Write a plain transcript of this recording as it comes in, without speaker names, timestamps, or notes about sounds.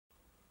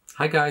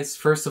Hi guys,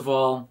 first of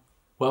all,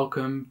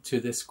 welcome to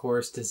this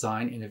course,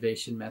 Design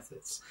Innovation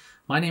Methods.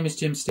 My name is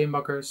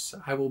Steenbakkers.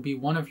 I will be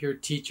one of your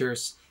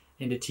teachers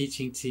in the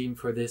teaching team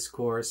for this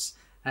course,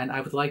 and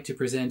I would like to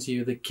present to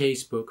you the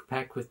casebook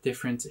packed with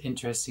different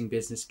interesting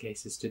business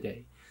cases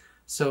today.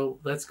 So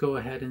let's go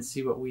ahead and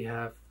see what we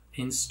have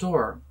in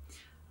store.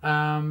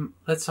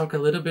 Let's talk a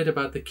little bit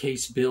about the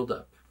case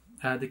buildup.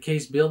 The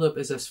case buildup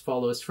is as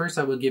follows. First,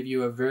 I will give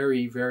you a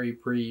very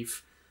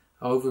brief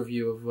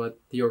overview of what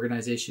the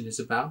organization is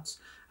about.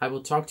 I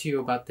will talk to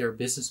you about their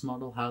business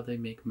model, how they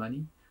make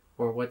money,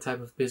 or what type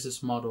of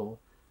business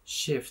model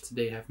shift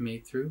they have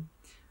made through.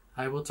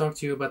 I will talk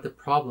to you about the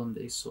problem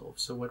they solve.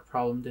 So what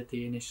problem did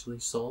they initially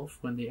solve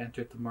when they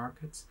entered the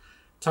market?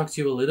 Talk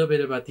to you a little bit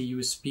about the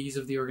USPs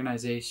of the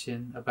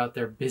organization, about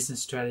their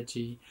business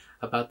strategy,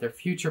 about their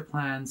future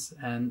plans,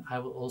 and I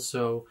will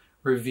also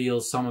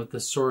reveal some of the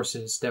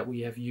sources that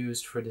we have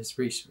used for this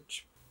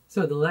research.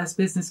 So the last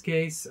business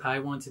case I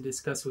want to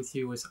discuss with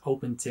you is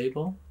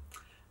OpenTable.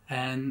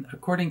 And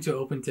according to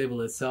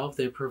OpenTable itself,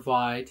 they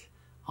provide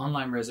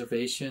online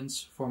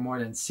reservations for more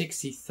than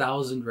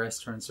 60,000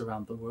 restaurants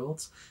around the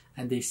world.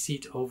 And they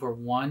seat over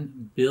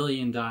 1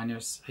 billion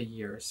diners a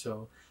year.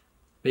 So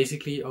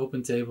basically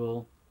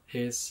OpenTable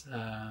is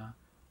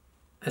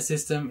a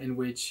system in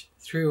which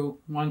through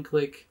one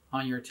click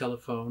on your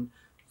telephone,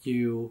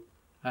 you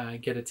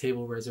get a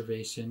table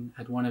reservation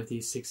at one of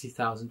these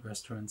 60,000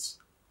 restaurants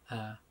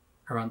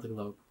around the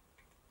globe.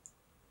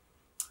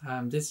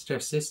 This is their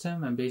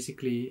system, and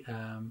basically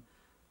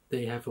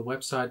they have a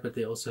website, but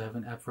they also have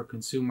an app for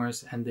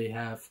consumers, and they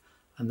have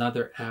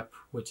another app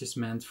which is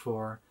meant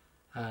for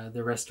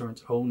the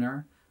restaurant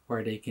owner,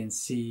 where they can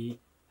see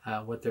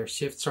what their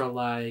shifts are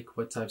like,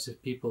 what types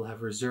of people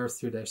have reserved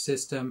through their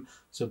system.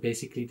 So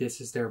basically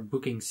this is their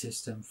booking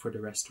system for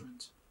the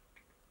restaurant.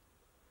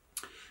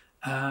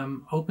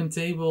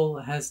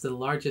 OpenTable has the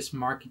largest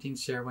marketing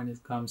share when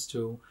it comes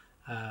to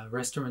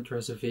restaurant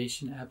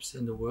reservation apps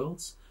in the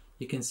world.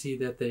 You can see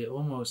that they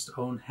almost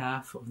own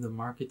half of the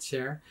market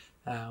share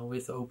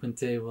with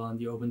OpenTable and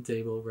the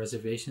OpenTable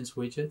reservations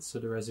widget. So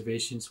the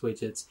reservations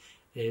widget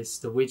is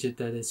the widget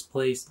that is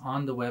placed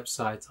on the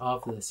website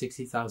of the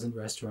 60,000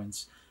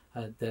 restaurants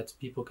that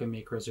people can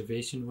make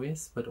reservation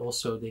with, but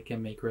also they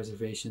can make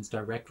reservations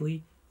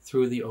directly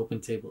through the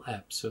OpenTable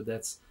app. So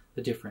that's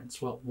the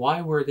difference. Well,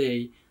 why were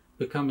they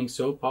becoming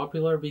so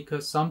popular?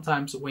 Because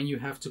sometimes when you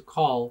have to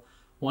call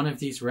one of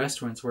these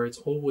restaurants where it's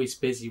always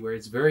busy, where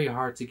it's very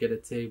hard to get a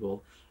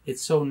table,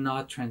 it's so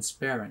not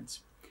transparent.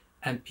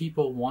 And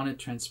people wanted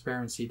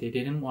transparency. They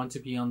didn't want to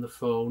be on the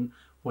phone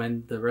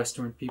when the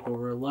restaurant people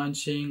were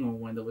lunching or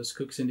when there was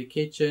cooks in the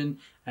kitchen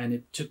and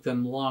it took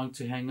them long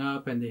to hang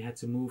up and they had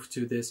to move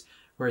to this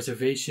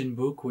reservation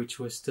book, which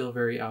was still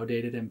very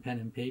outdated and pen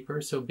and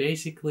paper. So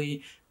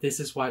basically, this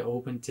is why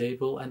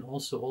OpenTable and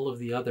also all of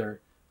the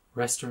other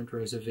restaurant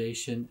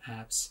reservation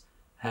apps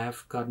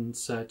have gotten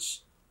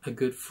such a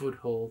good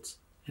foothold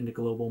in the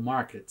global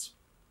market.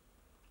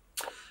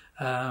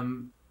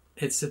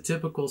 It's a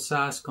typical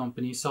SaaS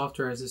company,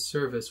 software as a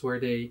service, where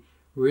they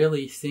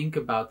really think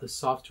about the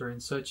software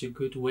in such a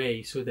good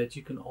way so that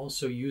you can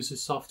also use the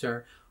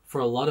software for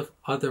a lot of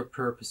other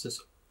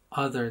purposes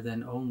other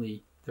than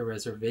only the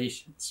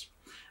reservations.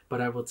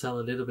 But I will tell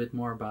a little bit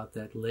more about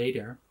that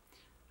later.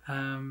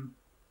 The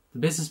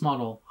business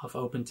model of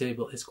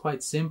OpenTable is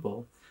quite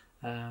simple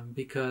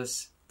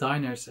because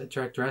diners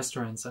attract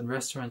restaurants and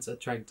restaurants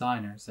attract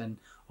diners, and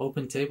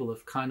OpenTable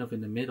is kind of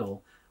in the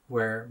middle,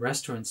 where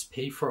restaurants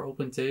pay for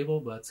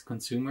OpenTable but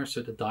consumers,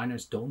 so the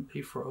diners, don't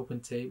pay for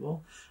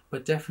OpenTable.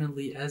 But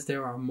definitely, as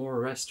there are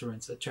more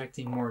restaurants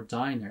attracting more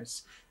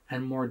diners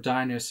and more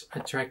diners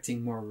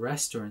attracting more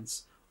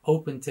restaurants,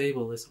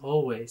 OpenTable is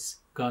always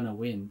gonna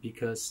win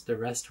because the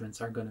restaurants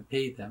are gonna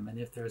pay them, and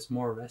if there's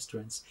more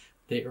restaurants,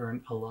 they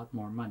earn a lot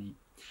more money.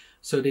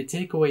 So they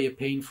take away a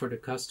pain for the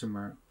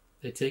customer.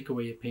 They take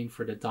away a pain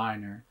for the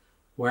diner.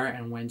 Where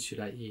and when should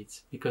I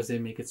eat? Because they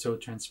make it so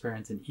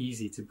transparent and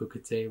easy to book a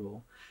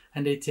table.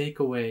 And they take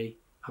away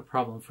a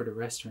problem for the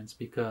restaurants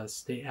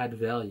because they add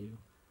value.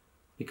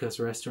 Because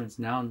restaurants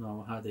now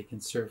know how they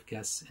can serve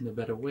guests in a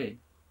better way.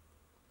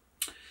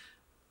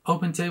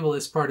 OpenTable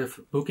is part of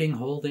Booking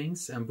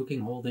Holdings, and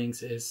Booking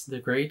Holdings is the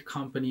great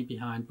company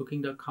behind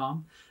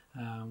Booking.com,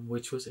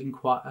 which was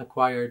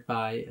acquired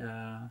by,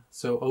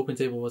 so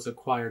OpenTable was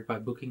acquired by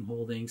Booking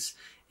Holdings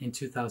in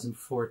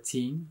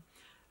 2014.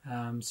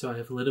 So I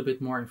have a little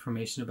bit more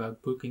information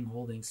about Booking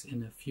Holdings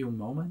in a few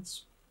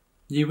moments.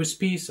 The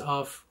USPs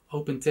of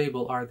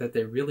OpenTable are that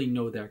they really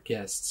know their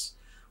guests.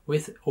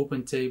 With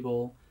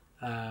OpenTable,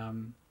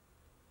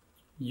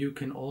 you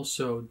can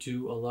also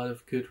do a lot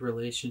of good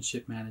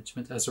relationship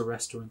management as a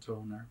restaurant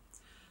owner.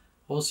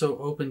 Also,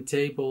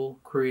 OpenTable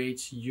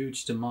creates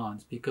huge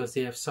demand because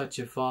they have such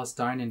a vast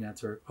diner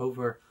network,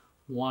 over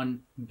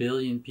 1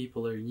 billion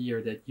people a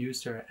year that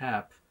use their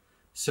app.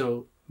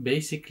 So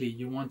basically,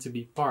 you want to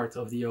be part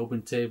of the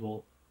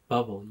OpenTable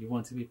bubble. You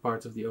want to be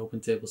part of the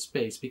OpenTable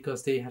space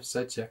because they have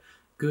such a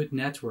good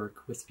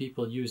network with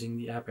people using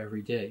the app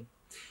every day.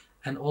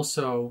 And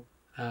also,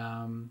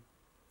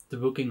 the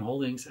Booking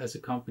Holdings as a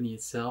company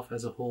itself,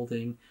 as a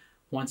holding,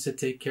 wants to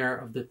take care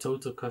of the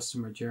total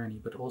customer journey,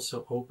 but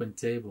also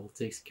OpenTable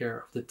takes care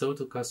of the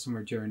total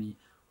customer journey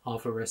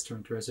of a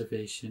restaurant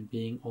reservation,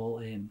 being all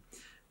in.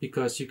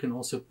 Because you can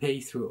also pay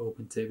through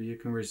OpenTable, you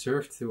can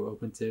reserve through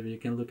OpenTable, you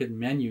can look at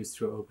menus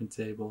through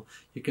OpenTable,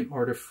 you can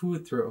order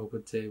food through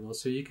OpenTable.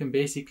 So you can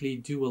basically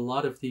do a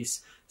lot of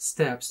these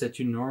steps that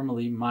you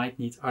normally might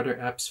need other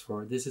apps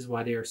for. This is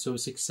why they are so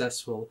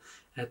successful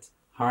at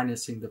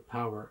harnessing the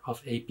power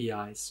of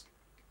APIs.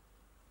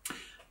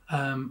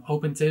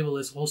 OpenTable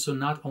is also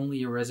not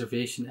only a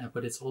reservation app,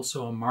 but it's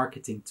also a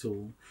marketing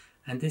tool.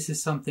 And this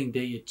is something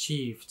they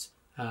achieved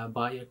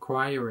by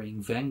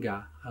acquiring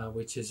Venga,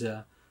 which is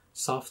a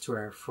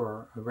software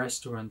for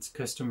restaurant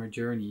customer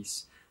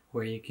journeys,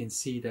 where you can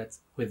see that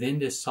within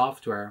this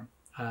software,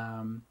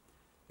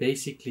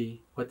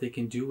 basically what they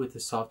can do with the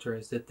software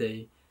is that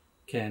they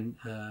can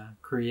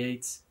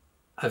create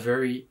a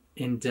very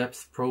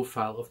in-depth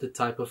profile of the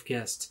type of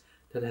guest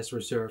that has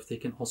reserved. They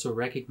can also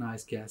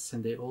recognize guests,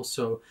 and they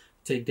also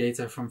take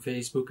data from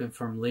Facebook and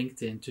from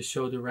LinkedIn to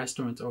show the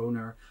restaurant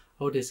owner,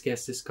 oh, this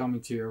guest is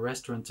coming to your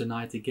restaurant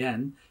tonight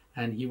again,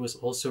 and he was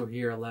also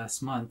here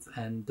last month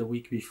and the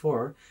week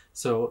before,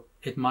 so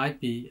it might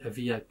be a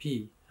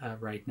VIP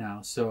right now.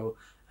 So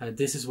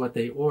this is what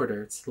they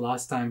ordered.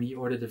 Last time he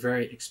ordered a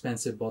very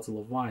expensive bottle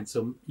of wine,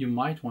 so you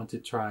might want to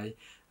try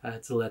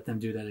to let them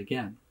do that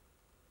again.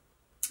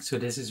 So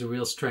this is a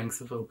real strength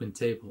of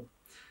OpenTable.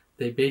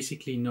 They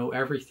basically know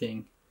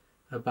everything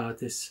about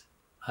this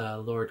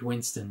Lord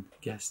Winston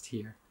guest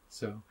here.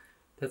 So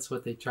that's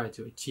what they try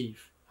to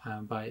achieve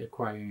by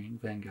acquiring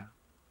Venga.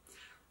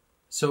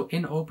 So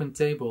in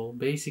OpenTable,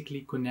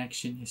 basically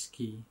connection is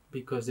key,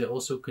 because they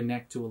also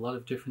connect to a lot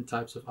of different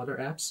types of other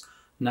apps,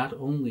 not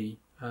only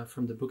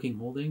from the Booking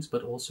Holdings,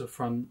 but also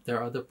from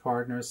their other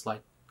partners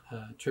like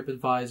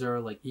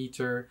TripAdvisor, like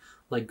Eater,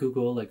 like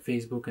Google, like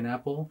Facebook and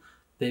Apple.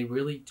 They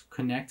really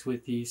connect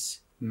with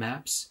these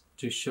maps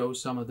to show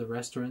some of the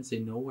restaurants. They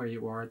know where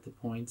you are at the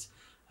point.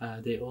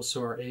 They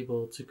also are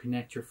able to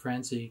connect your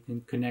friends, so you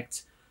can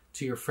connect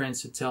to your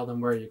friends to tell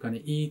them where you're going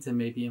to eat and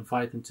maybe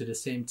invite them to the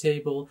same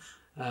table.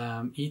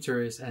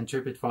 Eaters and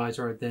TripAdvisor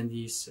are then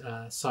these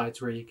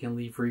sites where you can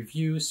leave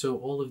reviews. So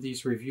all of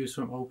these reviews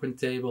from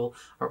OpenTable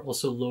are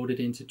also loaded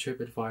into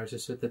TripAdvisor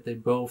so that they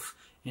both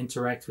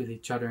interact with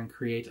each other and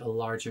create a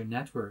larger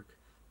network.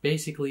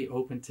 Basically,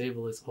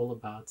 OpenTable is all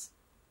about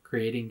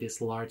creating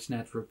this large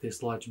network,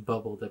 this large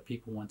bubble that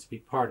people want to be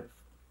part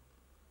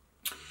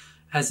of.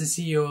 As the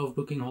CEO of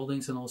Booking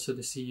Holdings and also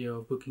the CEO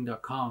of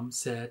Booking.com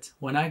said,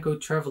 when I go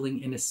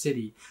traveling in a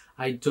city,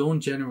 I don't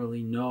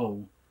generally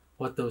know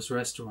what those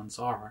restaurants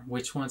are,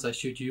 which ones I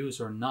should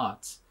use or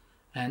not.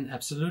 And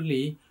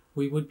absolutely,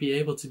 we would be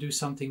able to do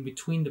something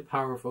between the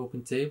power of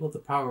OpenTable, the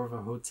power of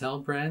our hotel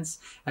brands,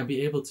 and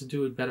be able to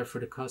do it better for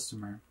the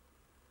customer.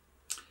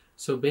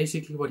 So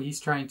basically what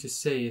he's trying to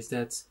say is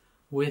that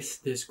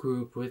with this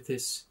group, with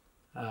this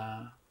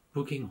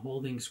Booking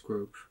Holdings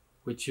group,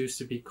 which used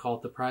to be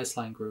called the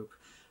Priceline Group,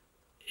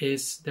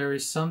 there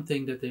is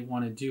something that they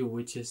want to do,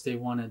 which is they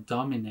want to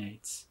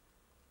dominate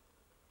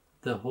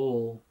the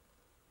whole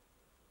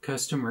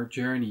customer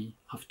journey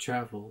of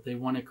travel. They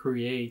want to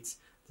create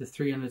the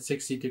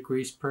 360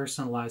 degrees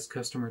personalized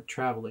customer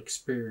travel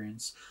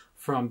experience,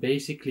 from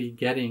basically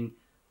getting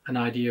an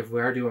idea of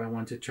where do I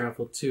want to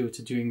travel to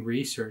doing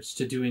research,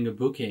 to doing a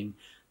booking,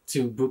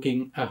 to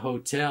booking a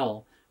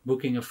hotel,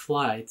 booking a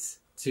flight,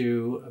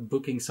 to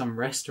booking some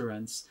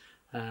restaurants,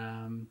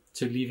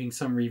 to leaving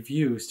some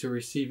reviews, to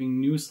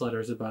receiving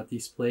newsletters about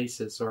these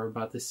places or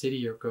about the city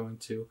you're going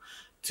to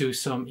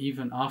some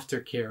even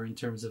aftercare in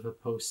terms of a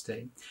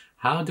post-stay.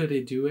 How do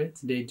they do it?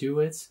 They do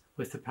it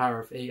with the power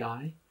of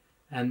AI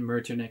and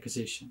merger and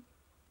acquisition.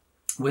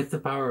 With the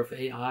power of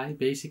AI,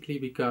 basically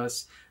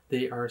because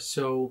they are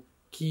so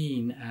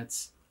keen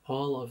at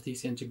all of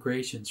these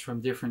integrations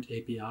from different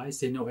APIs.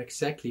 They know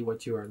exactly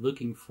what you are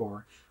looking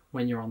for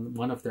when you're on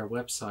one of their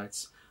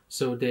websites.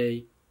 So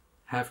they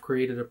have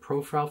created a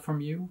profile from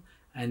you,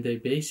 and they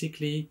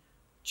basically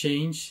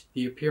change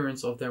the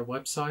appearance of their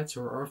websites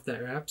or of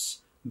their apps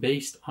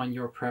based on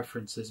your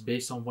preferences,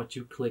 based on what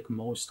you click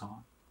most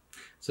on.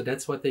 So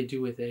that's what they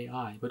do with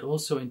AI. But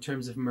also in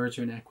terms of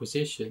merger and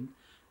acquisition,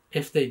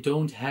 if they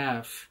don't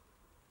have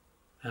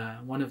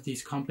one of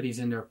these companies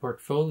in their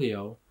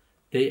portfolio,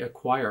 they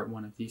acquire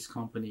one of these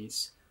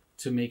companies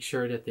to make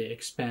sure that they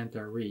expand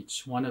their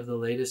reach. One of the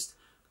latest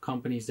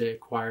companies they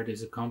acquired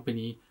is a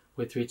company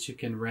with which you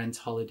can rent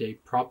holiday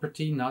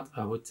property, not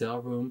a hotel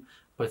room,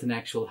 but an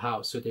actual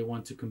house. So they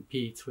want to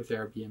compete with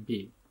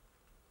Airbnb.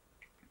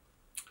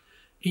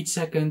 Each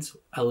second,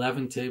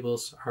 11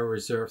 tables are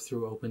reserved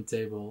through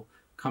OpenTable,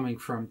 coming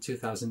from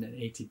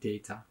 2080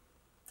 data.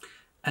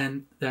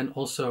 And then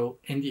also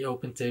in the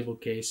OpenTable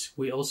case,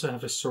 we also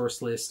have a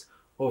source list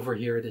over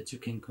here that you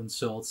can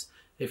consult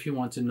if you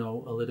want to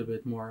know a little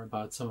bit more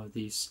about some of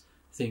these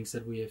things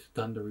that we have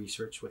done the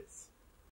research with.